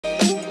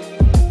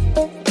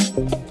Hey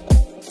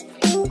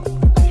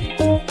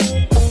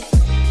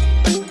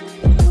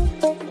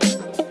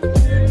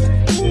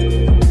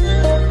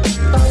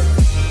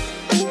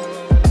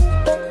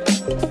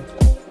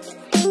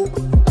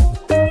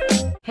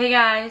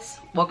guys,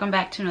 welcome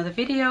back to another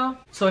video.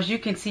 So as you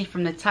can see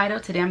from the title,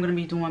 today I'm going to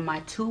be doing my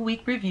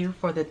 2-week review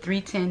for the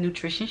 310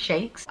 nutrition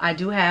shakes. I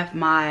do have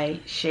my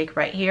shake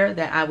right here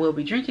that I will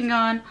be drinking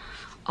on,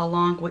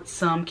 along with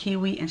some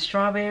kiwi and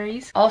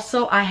strawberries.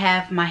 Also, I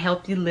have my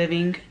healthy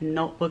living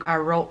notebook. I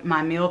wrote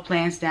my meal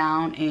plans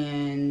down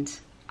and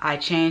I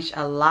changed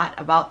a lot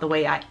about the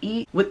way I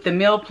eat. With the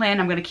meal plan,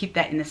 I'm going to keep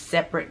that in a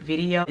separate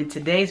video. In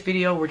today's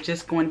video, we're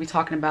just going to be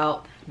talking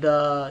about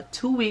the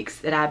 2 weeks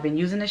that I've been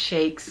using the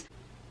shakes.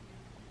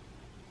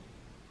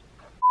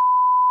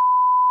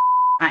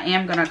 I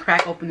am gonna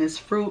crack open this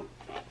fruit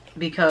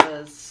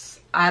because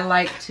I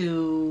like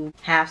to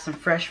have some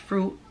fresh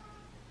fruit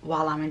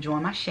while I'm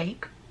enjoying my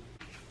shake.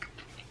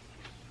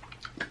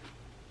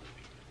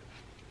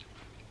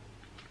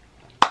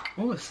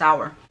 Ooh, it's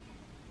sour.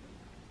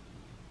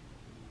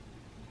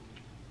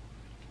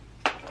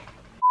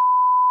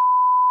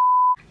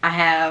 I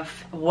have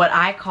what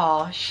I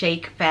call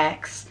shake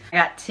facts. I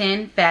got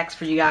 10 facts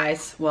for you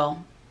guys.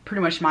 Well,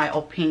 pretty much my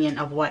opinion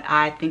of what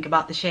I think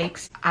about the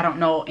shakes. I don't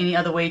know any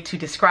other way to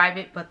describe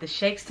it, but the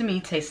shakes to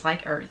me taste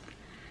like earth.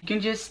 You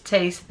can just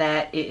taste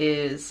that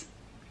it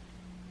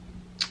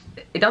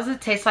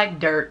doesn't taste like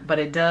dirt, but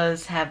it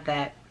does have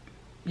that,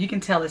 you can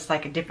tell it's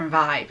like a different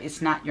vibe.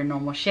 It's not your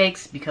normal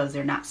shakes because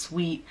they're not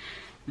sweet.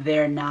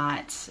 They're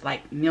not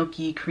like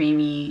milky,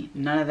 creamy,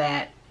 none of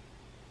that.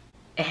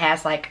 It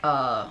has like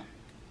a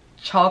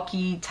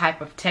chalky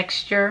type of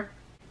texture.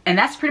 And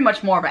that's pretty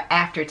much more of an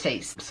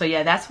aftertaste. So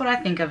yeah, that's what I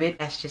think of it.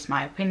 That's just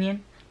my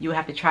opinion. You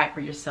have to try it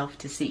for yourself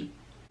to see.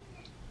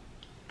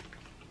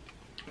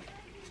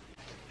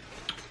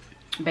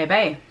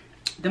 Baby,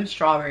 them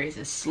strawberries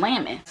is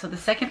slamming. So the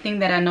second thing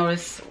that I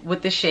noticed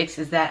with the shakes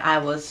is that I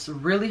was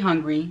really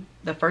hungry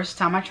the first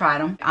time I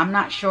tried them. I'm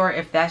not sure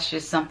if that's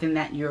just something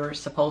that you're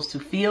supposed to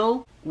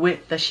feel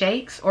with the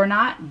shakes or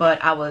not,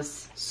 but I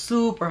was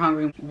super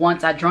hungry.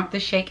 Once I drank the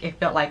shake, it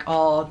felt like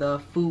all the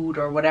food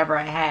or whatever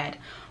I had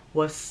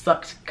was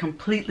sucked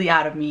completely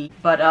out of me.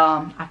 But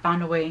I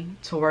found a way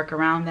to work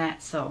around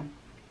that, so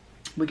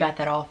we got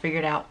that all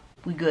figured out.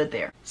 We good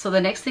there. So the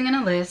next thing on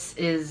the list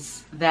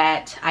is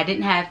that I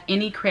didn't have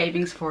any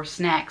cravings for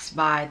snacks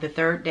by the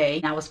 3rd day.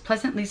 And I was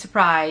pleasantly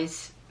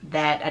surprised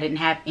that I didn't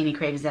have any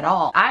cravings at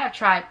all. I have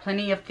tried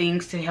plenty of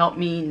things to help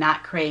me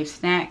not crave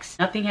snacks.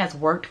 Nothing has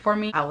worked for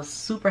me. I was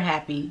super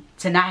happy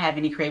to not have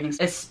any cravings,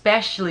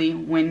 especially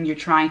when you're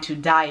trying to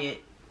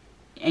diet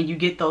and you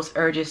get those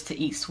urges to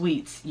eat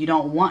sweets. You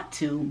don't want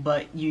to,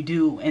 but you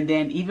do. And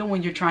then even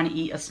when you're trying to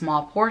eat a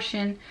small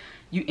portion,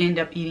 you end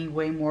up eating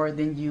way more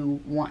than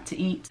you want to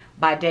eat.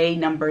 By day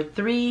number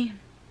 3,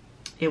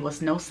 it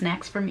was no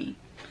snacks for me.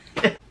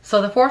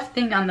 So the 4th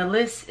thing on the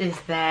list is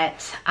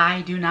that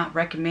I do not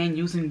recommend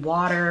using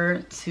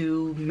water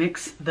to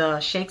mix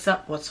the shakes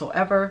up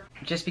whatsoever,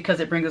 just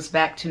because it brings us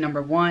back to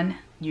number 1.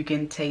 You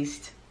can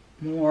taste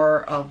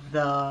more of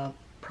the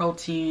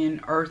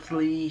protein,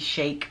 earthly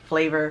shake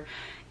flavor,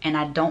 and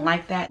I don't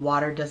like that.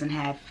 Water doesn't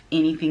have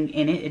anything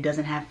in it. It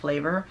doesn't have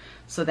flavor,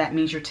 so that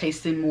means you're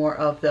tasting more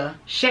of the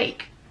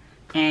shake,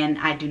 and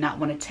I do not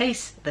want to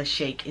taste the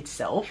shake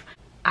itself.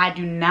 I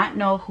do not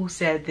know who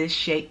said this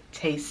shake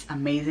tastes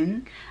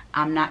amazing.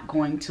 I'm not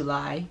going to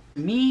lie.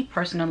 Me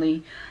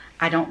personally,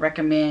 I don't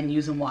recommend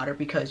using water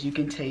because you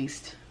can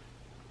taste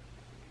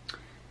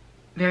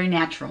very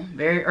natural,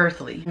 very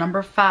earthly.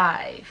 Number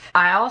 5,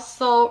 I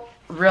also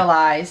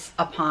realized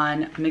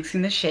upon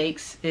mixing the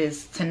shakes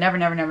is to never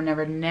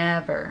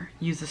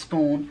use a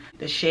spoon.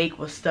 The shake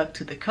was stuck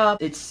to the cup.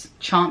 It's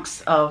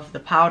chunks of the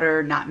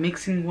powder not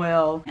mixing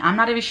well. I'm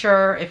not even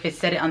sure if it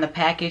said it on the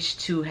package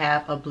to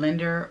have a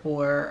blender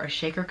or a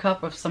shaker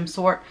cup of some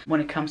sort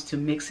when it comes to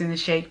mixing the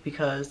shake,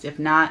 because if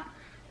not,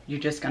 you're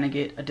just gonna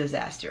get a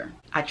disaster.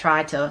 I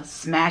tried to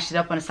smash it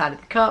up on the side of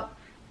the cup.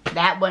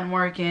 That wasn't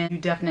working. You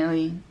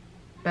definitely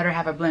better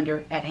have a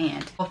blender at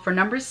hand. Well, for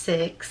number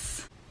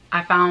 6,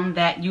 I found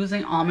that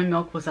using almond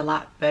milk was a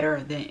lot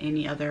better than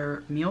any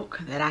other milk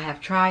that I have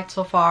tried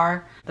so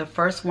far. The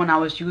first one I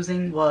was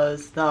using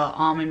was the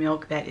almond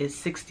milk that is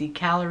 60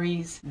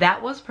 calories.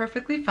 That was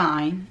perfectly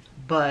fine,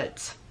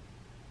 but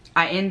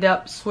I ended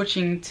up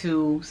switching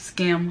to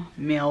skim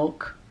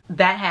milk.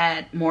 That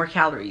had more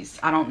calories.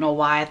 I don't know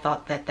why I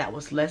thought that that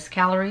was less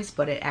calories,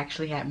 but it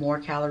actually had more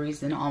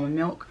calories than almond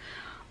milk.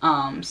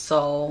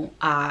 So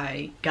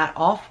I got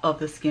off of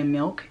the skim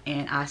milk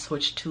and I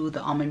switched to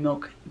the almond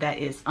milk that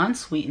is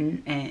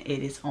unsweetened, and it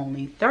is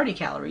only 30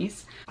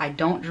 calories. I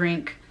don't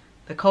drink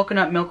the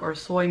coconut milk or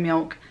soy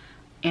milk,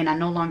 and I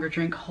no longer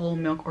drink whole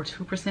milk or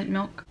 2%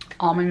 milk.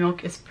 Almond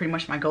milk is pretty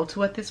much my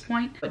go-to at this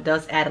point. It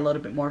does add a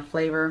little bit more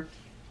flavor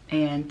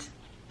and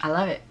I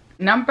love it.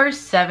 Number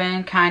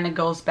 7 kind of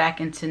goes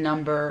back into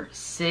number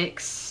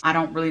 6. I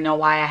don't really know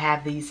why I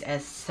have these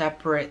as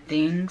separate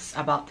things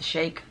about the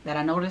shake that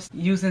I noticed.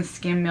 Using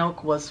skim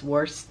milk was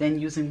worse than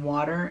using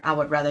water. I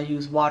would rather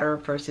use water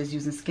versus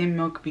using skim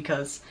milk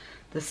because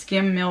the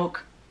skim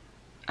milk,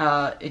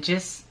 it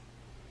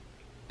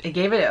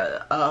gave it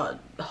a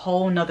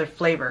whole nother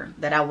flavor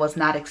that I was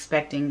not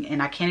expecting,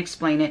 and I can't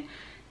explain it.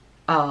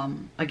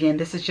 Again,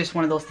 this is just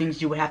one of those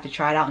things you would have to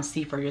try it out and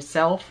see for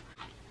yourself.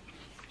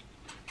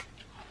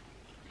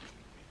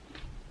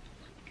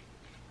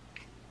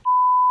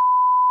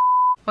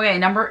 Okay,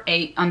 number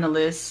 8 on the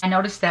list. I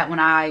noticed that when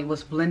I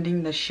was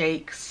blending the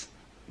shakes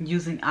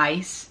using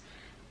ice,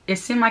 it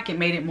seemed like it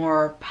made it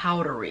more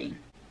powdery.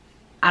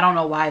 I don't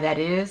know why that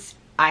is.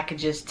 I could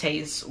just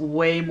taste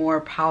way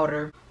more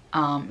powder.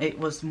 It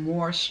was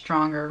more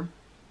stronger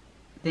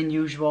than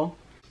usual,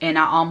 and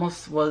I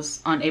almost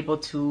was unable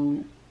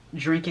to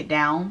drink it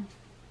down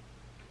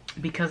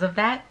because of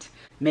that.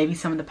 Maybe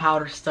some of the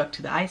powder stuck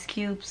to the ice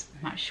cubes,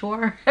 I'm not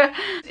sure.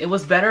 It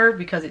was better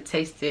because it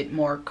tasted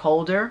more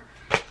colder,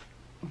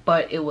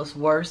 but it was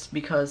worse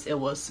because it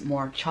was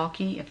more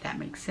chalky, if that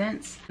makes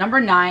sense.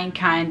 Number 9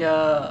 kind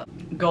of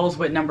goes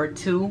with number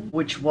 2,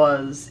 which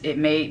was it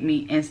made me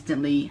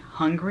instantly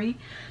hungry.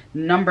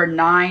 Number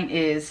 9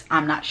 is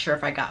I'm not sure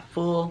if I got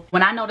full.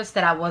 When I noticed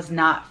that I was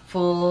not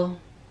full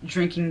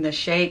drinking the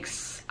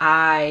shakes,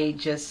 I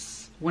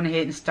just went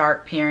ahead and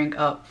start pairing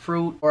up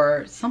fruit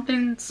or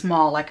something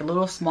small, like a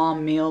little small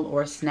meal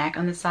or snack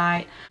on the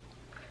side.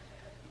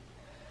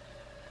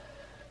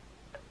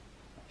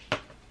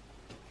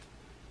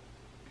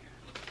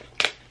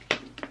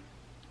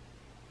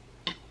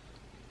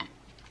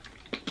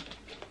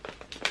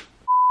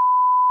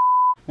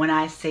 When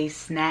I say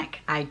snack,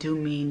 I do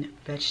mean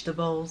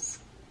vegetables.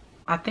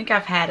 I think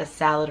I've had a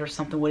salad or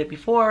something with it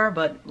before,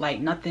 but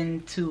like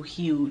nothing too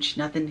huge,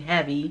 nothing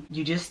heavy.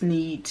 You just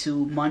need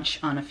to munch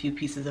on a few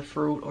pieces of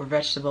fruit or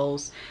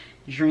vegetables,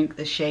 drink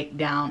the shake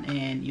down,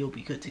 and you'll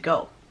be good to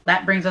go.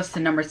 That brings us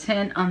to number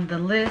 10 on the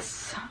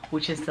list,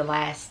 which is the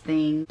last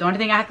thing. The only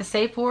thing I have to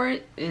say for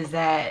it is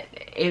that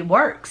it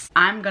works.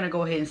 I'm gonna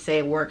go ahead and say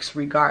it works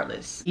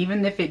regardless.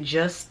 Even if it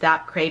just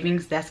stopped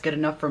cravings, that's good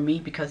enough for me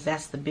because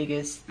that's the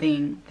biggest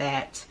thing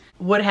that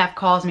would have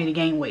caused me to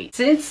gain weight.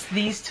 Since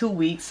these 2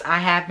 weeks, I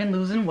have been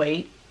losing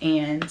weight,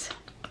 and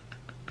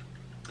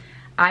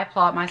I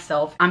applaud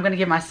myself. I'm gonna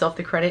give myself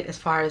the credit as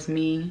far as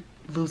me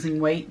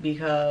losing weight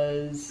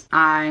because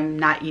I'm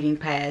not eating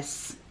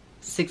past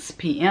 6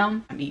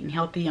 p.m. I'm eating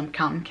healthy, I'm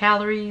counting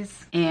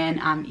calories,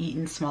 and I'm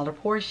eating smaller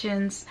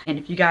portions. And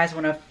if you guys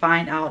want to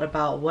find out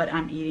about what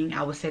I'm eating,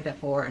 I will save that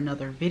for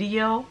another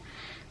video.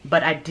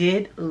 But I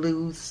did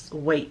lose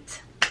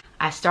weight.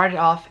 I started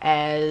off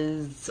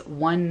as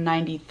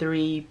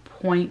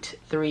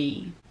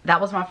 193.3.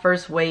 That was my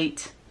first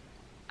weight,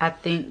 I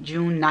think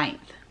June 9th.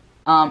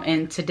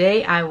 And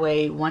today I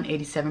weigh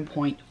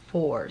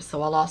 187.4.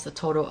 So I lost a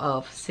total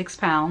of 6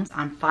 pounds.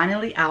 I'm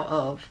finally out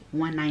of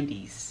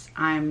 190s.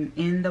 I'm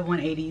in the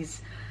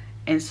 180s,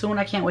 and soon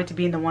I can't wait to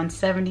be in the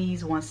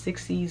 170s,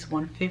 160s,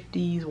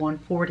 150s,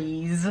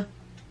 140s.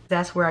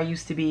 That's where I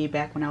used to be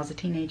back when I was a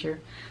teenager.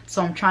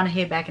 So I'm trying to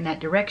head back in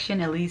that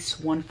direction, at least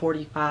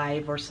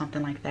 145 or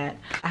something like that.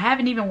 I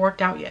haven't even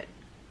worked out yet.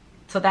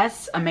 So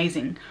that's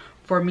amazing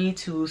for me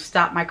to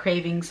stop my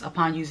cravings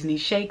upon using these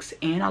shakes,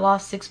 and I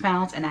lost 6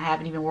 pounds and I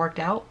haven't even worked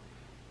out.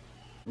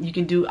 You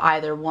can do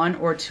either 1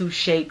 or 2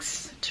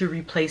 shakes to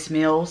replace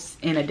meals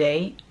in a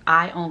day.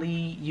 I only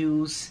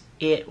use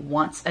it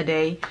once a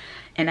day,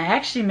 and I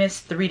actually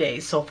missed 3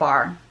 days so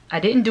far. I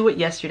didn't do it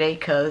yesterday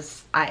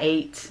because I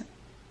ate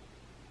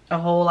a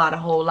whole lot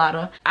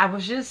of. I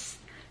was just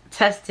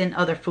testing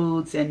other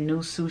foods and new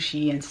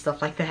sushi and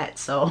stuff like that,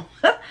 so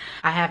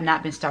I have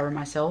not been starving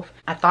myself.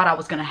 I thought I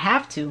was gonna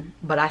have to,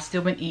 but I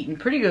still been eating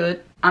pretty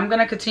good. I'm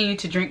gonna continue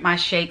to drink my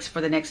shakes for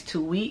the next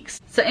 2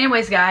 weeks. So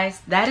anyways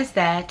guys, that is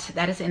the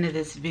end of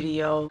this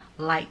video.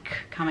 Like,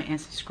 comment, and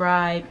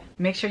subscribe.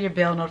 Make sure your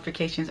bell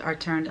notifications are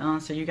turned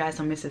on so you guys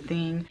don't miss a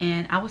thing,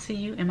 and I will see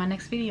you in my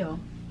next video.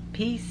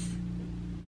 Peace.